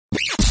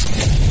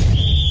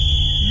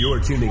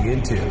tuning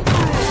into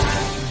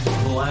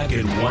Black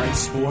and White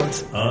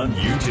Sports on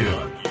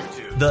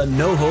YouTube. The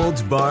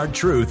no-holds-barred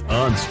truth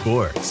on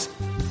sports.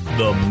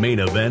 The main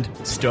event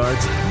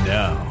starts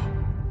now.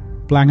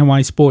 Black and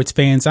White Sports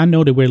fans, I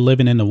know that we're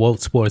living in the woke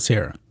sports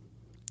era.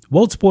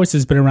 Woke sports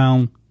has been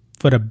around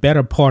for the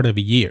better part of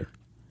a year,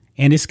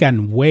 and it's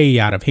gotten way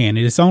out of hand.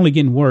 And it's only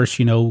getting worse,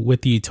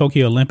 with the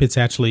Tokyo Olympics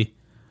actually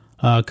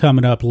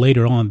coming up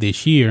later on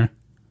this year.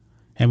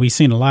 And we've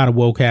seen a lot of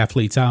woke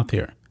athletes out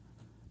there.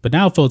 But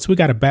now, folks, we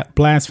got a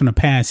blast from the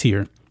past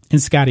here in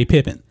Scottie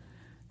Pippen,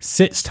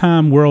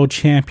 6-time world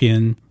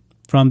champion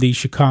from the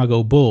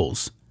Chicago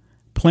Bulls,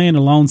 playing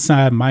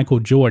alongside Michael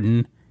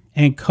Jordan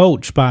and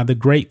coached by the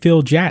great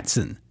Phil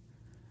Jackson.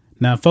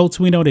 Now, folks,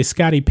 we know that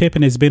Scottie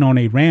Pippen has been on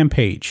a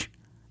rampage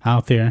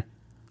out there,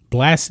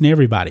 blasting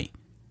everybody.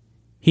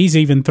 He's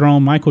even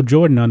thrown Michael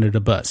Jordan under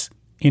the bus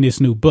in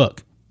his new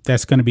book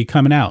that's going to be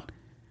coming out.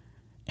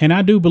 And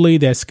I do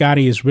believe that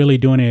Scottie is really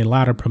doing a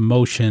lot of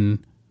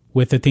promotion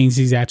with the things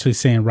he's actually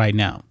saying right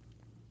now.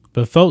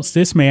 But folks,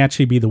 this may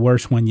actually be the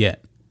worst one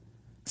yet.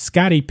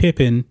 Scottie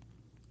Pippen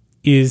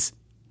is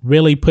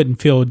really putting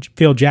Phil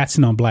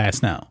Jackson on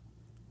blast now.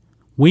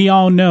 We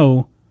all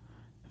know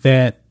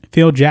that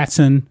Phil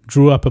Jackson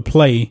drew up a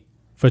play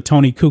for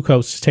Tony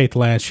Kukoc to take the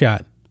last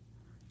shot.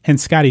 And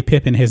Scottie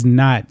Pippen has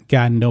not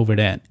gotten over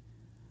that.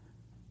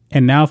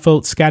 And now,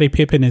 folks, Scottie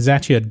Pippen is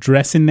actually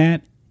addressing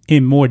that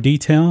in more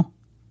detail.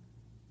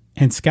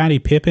 And Scottie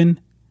Pippen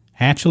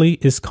actually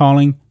is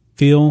calling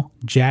Phil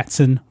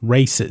Jackson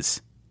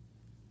racist.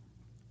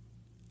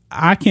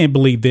 I can't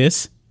believe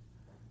this,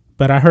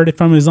 but I heard it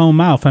from his own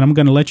mouth, and I'm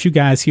going to let you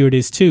guys hear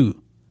this too.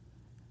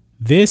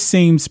 This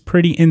seems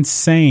pretty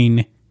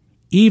insane,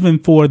 even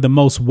for the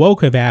most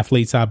woke of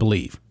athletes, I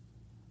believe.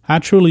 I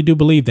truly do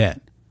believe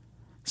that.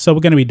 So we're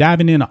going to be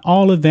diving into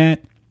all of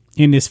that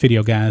in this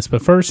video, guys.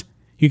 But first,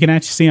 you can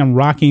actually see I'm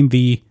rocking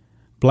the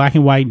Black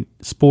and White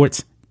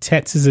Sports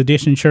Texas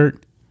Edition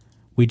shirt.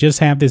 We just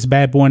have this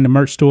bad boy in the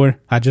merch store.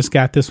 I just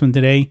got this one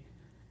today,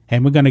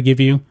 and we're going to give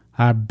you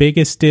our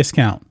biggest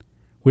discount.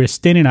 We're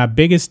extending our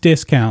biggest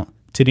discount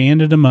to the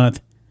end of the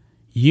month.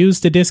 Use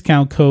the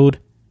discount code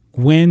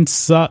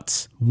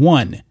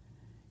GwenSucks1,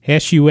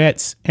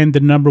 S-U-X, and the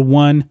number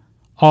 1,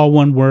 all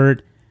one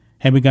word,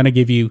 and we're going to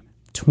give you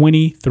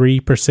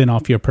 23%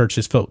 off your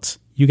purchase, folks.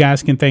 You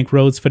guys can thank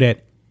Rhodes for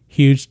that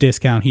huge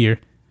discount here.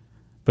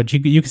 But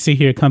you can see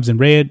here it comes in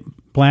red,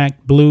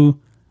 black, blue,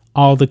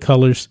 all the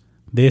colors.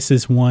 This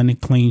is one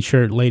clean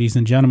shirt, ladies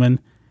and gentlemen.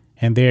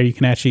 And there you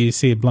can actually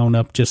see it blown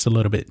up just a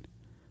little bit.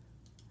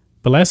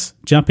 But let's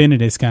jump into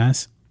this,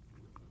 guys.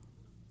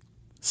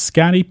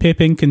 Scottie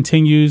Pippen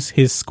continues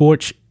his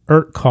scorch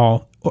earth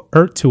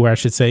tour, I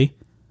should say.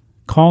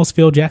 Calls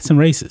Phil Jackson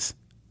racist.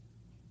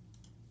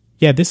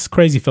 Yeah, this is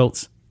crazy,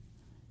 folks.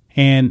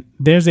 And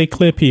there's a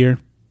clip here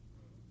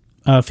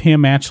of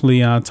him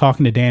actually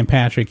talking to Dan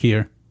Patrick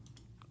here.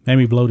 Let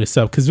me blow this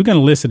up because we're going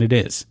to listen to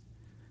this.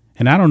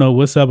 And I don't know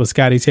what's up with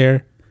Scottie's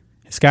hair.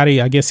 Scottie,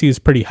 I guess he was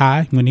pretty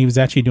high when he was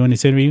actually doing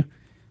this interview.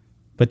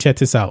 But check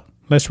this out.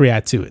 Let's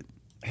react to it.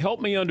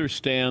 Help me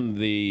understand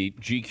the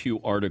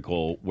GQ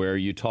article where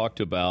you talked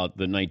about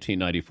the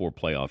 1994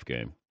 playoff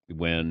game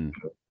when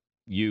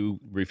you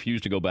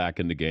refused to go back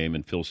in the game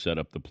and Phil set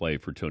up the play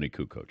for Tony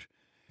Kukoc.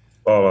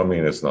 Well, I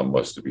mean, it's not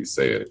much to be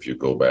said. If you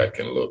go back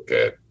and look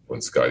at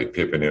when Scottie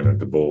Pippen entered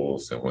the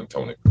Bulls and when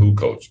Tony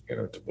Kukoc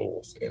entered the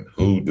Bulls and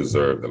who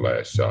deserved the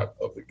last shot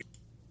of the game.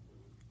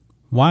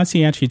 Why is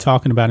he actually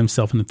talking about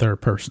himself in the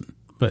third person?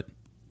 But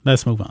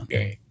let's move on.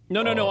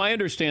 No. I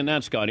understand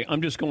that, Scottie.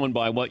 I'm just going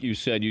by what you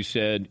said. You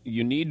said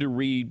you need to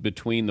read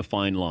between the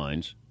fine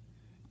lines.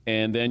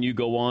 And then you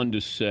go on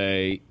to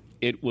say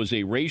it was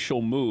a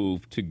racial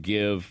move to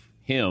give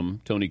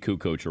him, Tony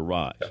Kukoc, a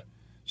rise.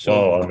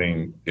 So, well, I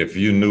mean, if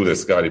you knew that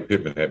Scottie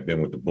Pippen had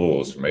been with the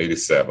Bulls from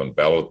 87,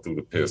 battled through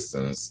the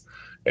Pistons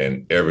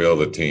and every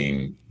other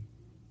team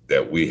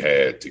that we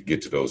had to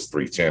get to those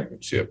 3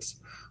 championships,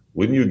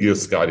 wouldn't you give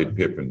Scottie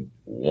Pippen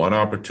one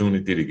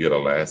opportunity to get a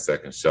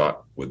last-second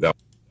shot without?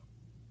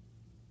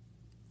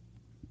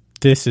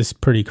 This is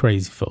pretty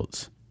crazy,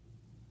 folks.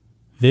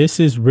 This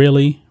is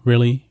really,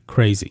 really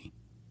crazy.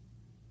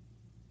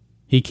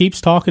 He keeps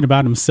talking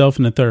about himself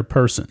in the third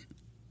person.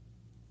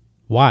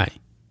 Why?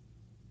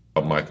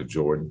 Michael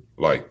Jordan,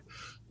 like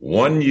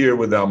 1 year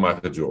without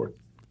Michael Jordan.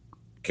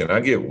 Can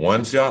I get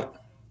one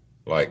shot?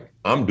 Like,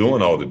 I'm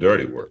doing all the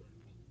dirty work.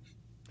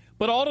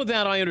 But all of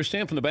that I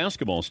understand from the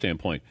basketball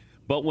standpoint.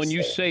 But when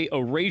you say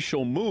a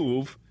racial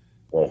move,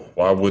 well,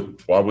 why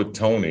would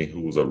Tony,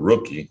 who was a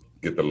rookie,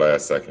 get the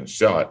last second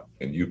shot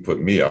and you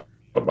put me out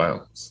of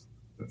bounds?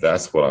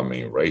 That's what I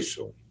mean,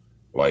 racial.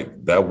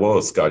 Like, that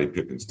was Scottie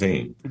Pippen's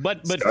team.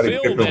 But Scottie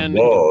Phil Pippen then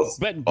was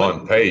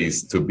on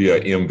pace to be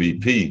an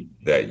MVP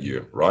that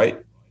year,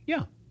 right?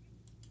 Yeah.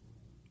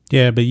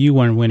 Yeah, but you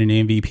weren't winning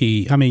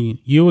MVP. I mean,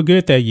 you were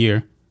good that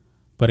year,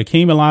 but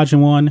Hakeem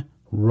Olajuwon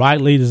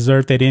rightly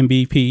deserved that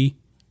MVP,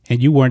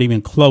 and you weren't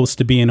even close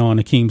to being on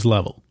Hakeem's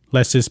level.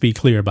 Let's just be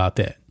clear about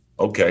that.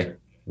 Okay,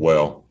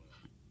 well,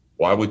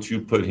 why would you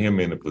put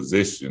him in a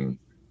position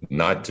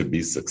not to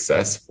be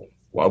successful?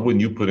 Why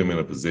wouldn't you put him in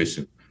a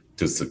position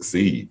to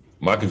succeed?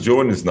 Michael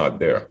Jordan is not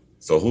there.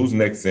 So who's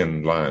next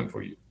in line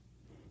for you?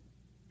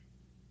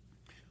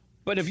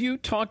 But have you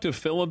talked to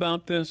Phil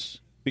about this?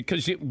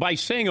 Because by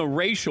saying a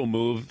racial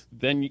move,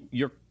 then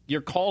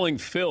you're calling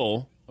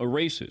Phil a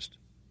racist.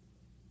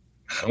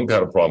 I don't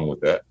got a problem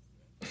with that.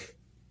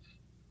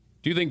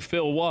 Do you think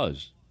Phil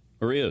was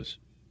or is?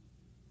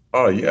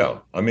 Oh, yeah.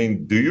 I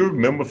mean, do you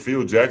remember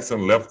Phil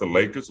Jackson left the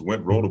Lakers,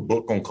 wrote a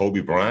book on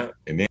Kobe Bryant,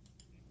 and then...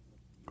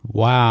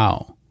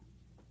 Wow.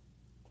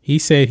 He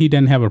said he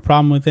doesn't have a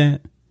problem with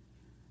that.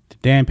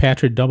 Dan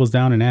Patrick doubles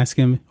down and asks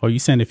him, are you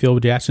saying that Phil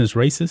Jackson is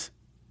racist?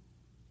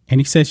 And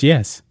he says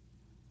yes.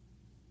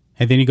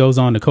 And then he goes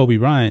on to Kobe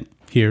Bryant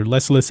here.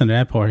 Let's listen to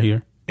that part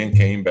here. And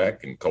came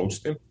back and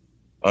coached him.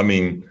 I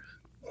mean,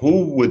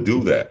 who would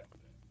do that?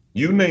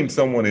 You name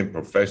someone in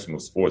professional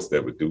sports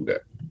that would do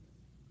that,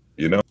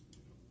 you know?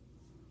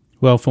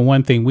 Well, for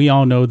one thing, we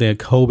all know that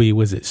Kobe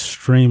was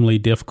extremely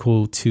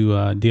difficult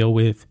to deal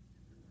with.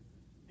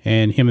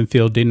 And him and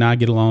Phil did not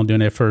get along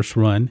during that first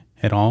run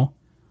at all.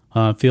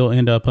 Phil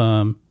ended up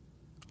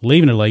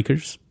leaving the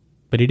Lakers,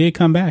 but he did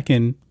come back,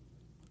 and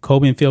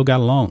Kobe and Phil got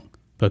along.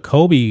 But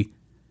Kobe,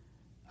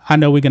 I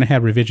know we're going to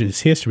have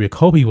revisionist history.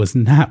 Kobe was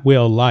not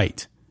well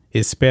liked,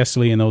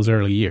 especially in those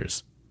early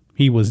years.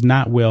 He was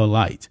not well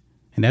liked,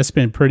 and that's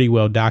been pretty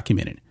well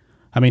documented.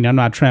 I mean, I'm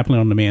not trampling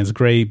on the man's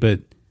grave,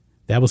 but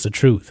that was the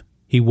truth.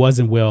 He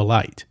wasn't well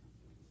liked.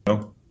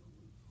 No.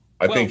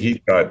 I think he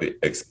tried to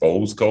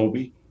expose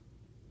Kobe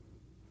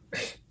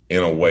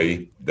in a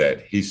way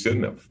that he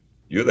shouldn't have.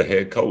 You're the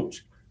head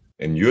coach,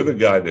 and you're the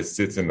guy that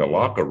sits in the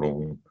locker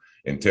room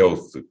and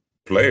tells the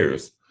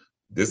players,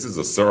 this is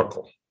a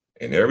circle,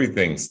 and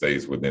everything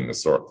stays within the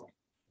circle,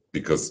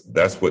 because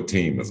that's what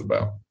team is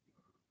about.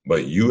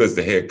 But you as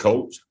the head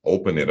coach,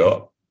 open it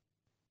up,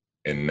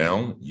 and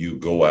now you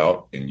go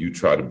out and you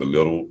try to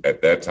belittle,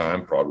 at that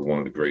time, probably one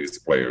of the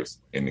greatest players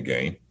in the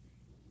game.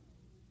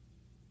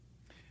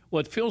 Well,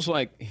 it feels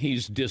like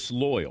he's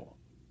disloyal.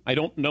 I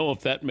don't know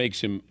if that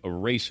makes him a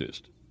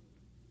racist.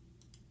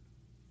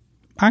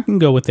 I can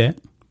go with that.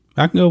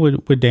 I can go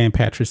with what Dan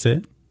Patrick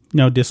said. You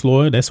know,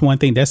 disloyal, that's one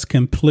thing. That's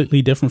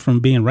completely different from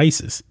being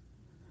racist.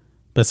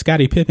 But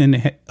Scottie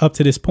Pippen, up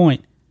to this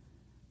point,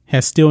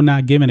 has still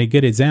not given a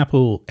good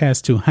example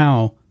as to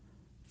how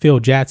Phil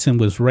Jackson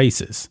was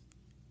racist.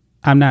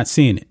 I'm not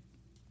seeing it.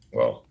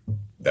 Well,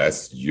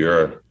 that's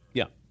your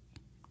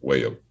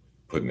way of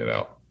putting it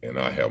out, and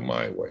I have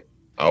my way.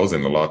 I was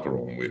in the locker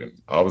room with him.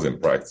 I was in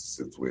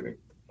practices with him.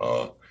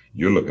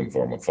 You're looking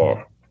for him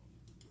afar.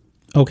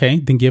 Okay,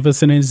 then give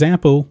us an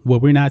example where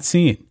we're not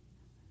seeing.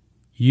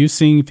 You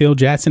seen Phil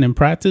Jackson in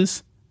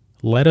practice?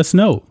 Let us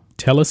know.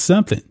 Tell us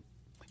something.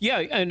 Yeah,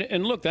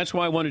 and look, that's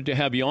why I wanted to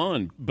have you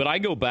on. But I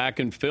go back,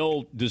 and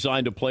Phil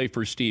designed a play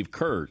for Steve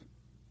Kerr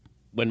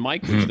when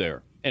Mike was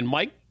there. And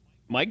Mike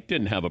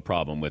didn't have a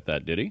problem with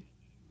that, did he?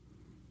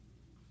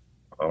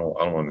 I don't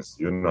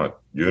understand.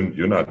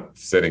 You're not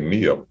setting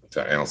me up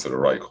to answer the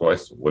right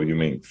question. What do you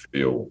mean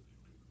Phil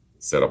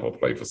set up a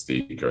play for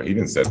Steve Kerr? He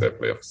didn't set that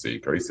play for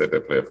Steve Kerr. He set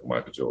that play for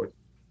Michael Jordan.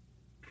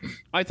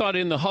 I thought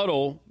in the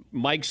huddle,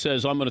 Mike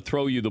says, I'm going to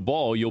throw you the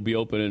ball. You'll be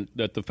open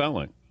at the foul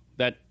line.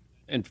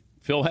 And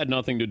Phil had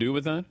nothing to do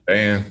with that?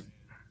 And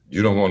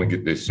you don't want to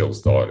get this show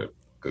started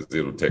because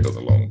it'll take us a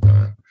long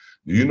time.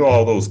 Do you know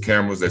all those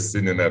cameras that's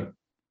sitting in that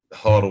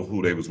huddle,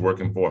 who they was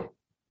working for?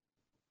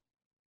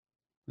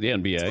 The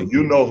NBA. So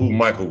you know who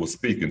Michael was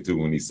speaking to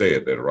when he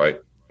said that, right?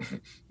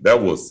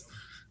 That was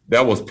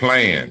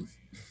planned.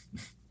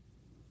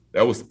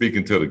 That was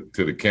speaking to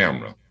the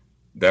camera.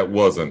 That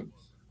wasn't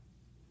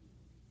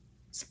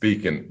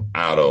speaking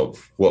out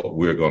of what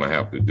we're going to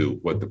have to do,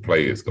 what the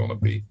play is going to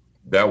be.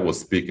 That was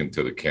speaking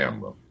to the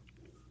camera.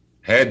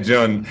 Had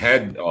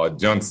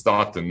John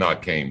Stockton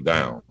not came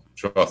down,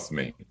 trust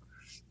me.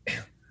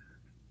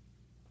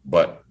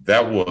 But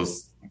that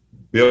was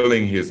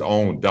building his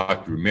own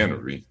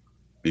documentary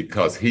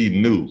because he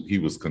knew he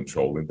was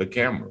controlling the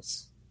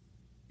cameras.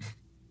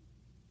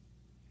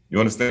 You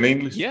understand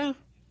English? Yeah.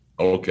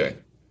 Okay.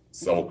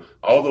 So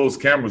all those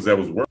cameras that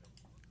was working.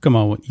 Come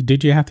on,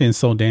 did you have to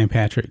insult Dan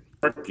Patrick?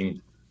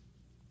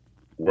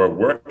 Were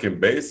working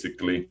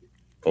basically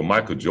for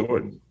Michael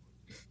Jordan,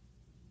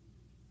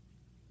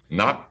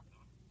 not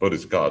for the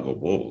Chicago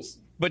Bulls.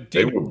 But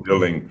they were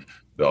building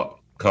the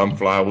Come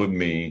Fly With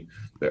Me,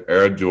 the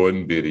Air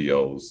Jordan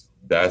videos.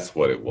 That's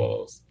what it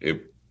was.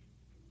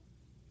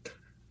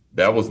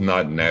 That was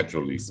not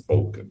naturally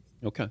spoken.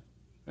 Okay.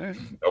 All right.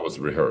 That was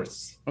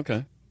rehearsed.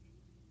 Okay.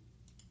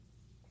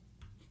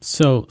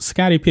 So,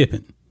 Scottie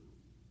Pippen.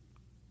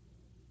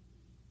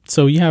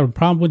 So you have a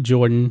problem with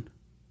Jordan.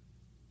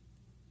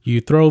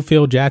 You throw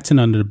Phil Jackson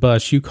under the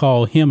bus. You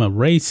call him a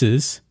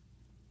racist.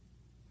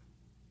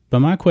 But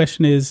my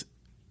question is,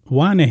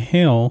 why in the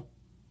hell,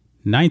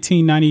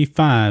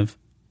 1995,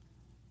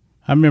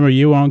 I remember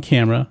you were on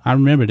camera. I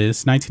remember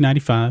this,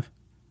 1995.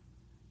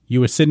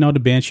 You were sitting on the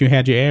bench. You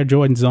had your Air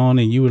Jordans on,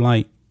 and you were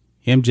like,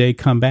 MJ,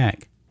 come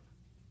back.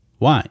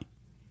 Why?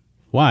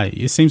 Why?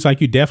 It seems like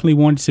you definitely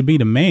wanted to be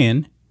the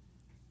man,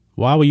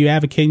 why were you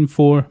advocating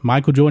for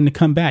Michael Jordan to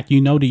come back?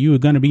 You know that you were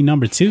going to be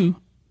number 2.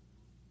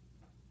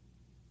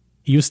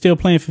 You're still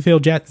playing for Phil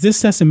Jackson.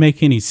 This doesn't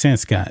make any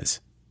sense, guys.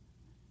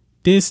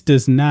 This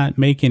does not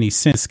make any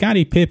sense.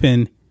 Scottie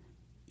Pippen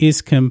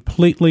is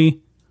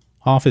completely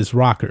off his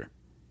rocker.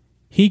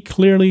 He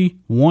clearly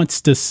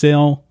wants to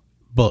sell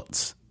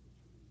books.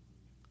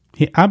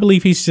 I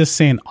believe he's just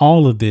saying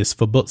all of this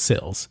for book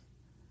sales.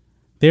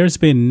 There's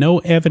been no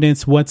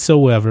evidence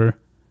whatsoever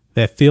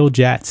that Phil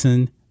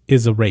Jackson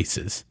is a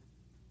racist.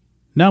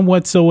 None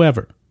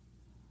whatsoever.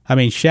 I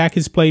mean, Shaq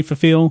has played for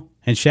Phil,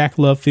 and Shaq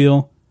loved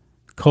Phil.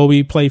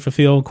 Kobe played for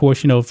Phil. Of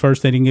course,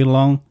 first they didn't get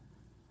along.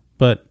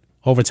 But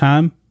over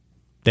time,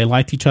 they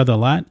liked each other a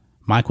lot.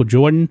 Michael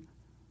Jordan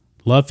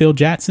loved Phil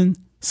Jackson.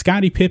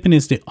 Scottie Pippen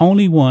is the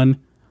only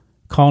one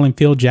calling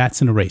Phil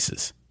Jackson a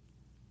racist.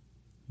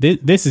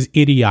 This is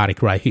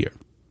idiotic right here.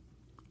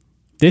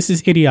 This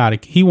is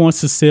idiotic. He wants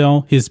to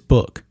sell his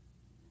book.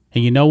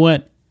 And you know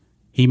what?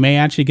 He may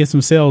actually get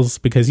some sales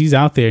because he's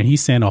out there and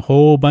he's saying a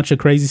whole bunch of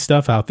crazy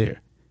stuff out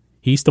there.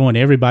 He's throwing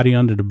everybody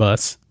under the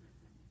bus.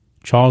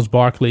 Charles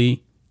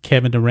Barkley,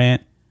 Kevin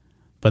Durant.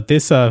 But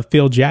this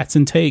Phil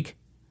Jackson take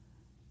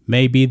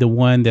may be the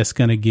one that's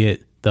going to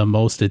get the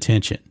most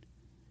attention.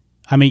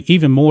 I mean,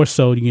 even more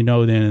so,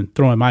 than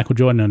throwing Michael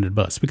Jordan under the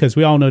bus. Because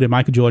we all know that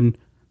Michael Jordan,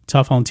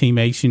 tough on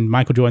teammates, and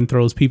Michael Jordan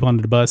throws people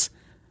under the bus.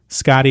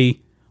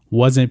 Scottie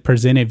wasn't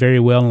presented very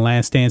well in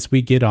Last Dance.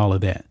 We get all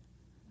of that.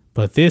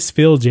 But this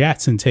Phil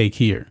Jackson take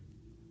here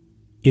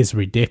is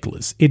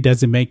ridiculous. It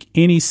doesn't make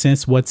any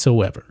sense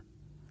whatsoever.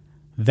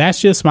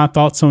 That's just my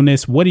thoughts on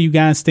this. What do you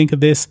guys think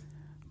of this?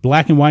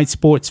 Black and white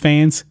sports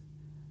fans,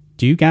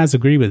 do you guys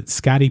agree with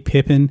Scottie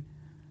Pippen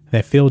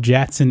that Phil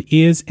Jackson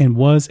is and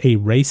was a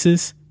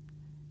racist,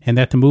 and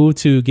that the move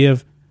to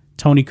give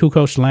Tony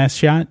Kukoc the last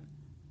shot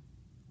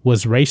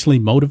was racially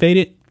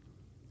motivated?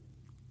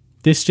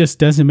 This just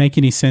doesn't make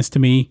any sense to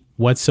me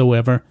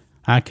whatsoever.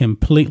 I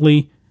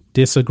completely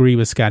disagree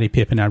with Scottie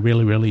Pippen. I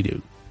really, really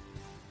do.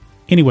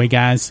 Anyway,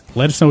 guys,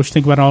 let us know what you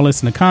think about all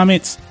this in the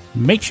comments.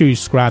 Make sure you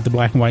subscribe to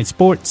Black and White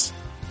Sports,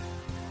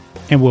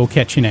 and we'll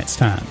catch you next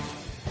time.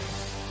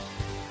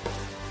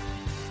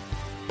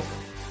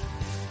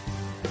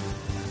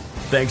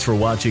 Thanks for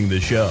watching the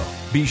show.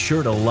 Be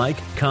sure to like,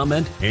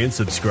 comment, and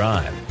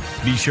subscribe.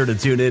 Be sure to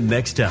tune in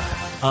next time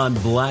on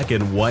Black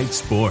and White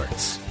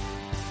Sports.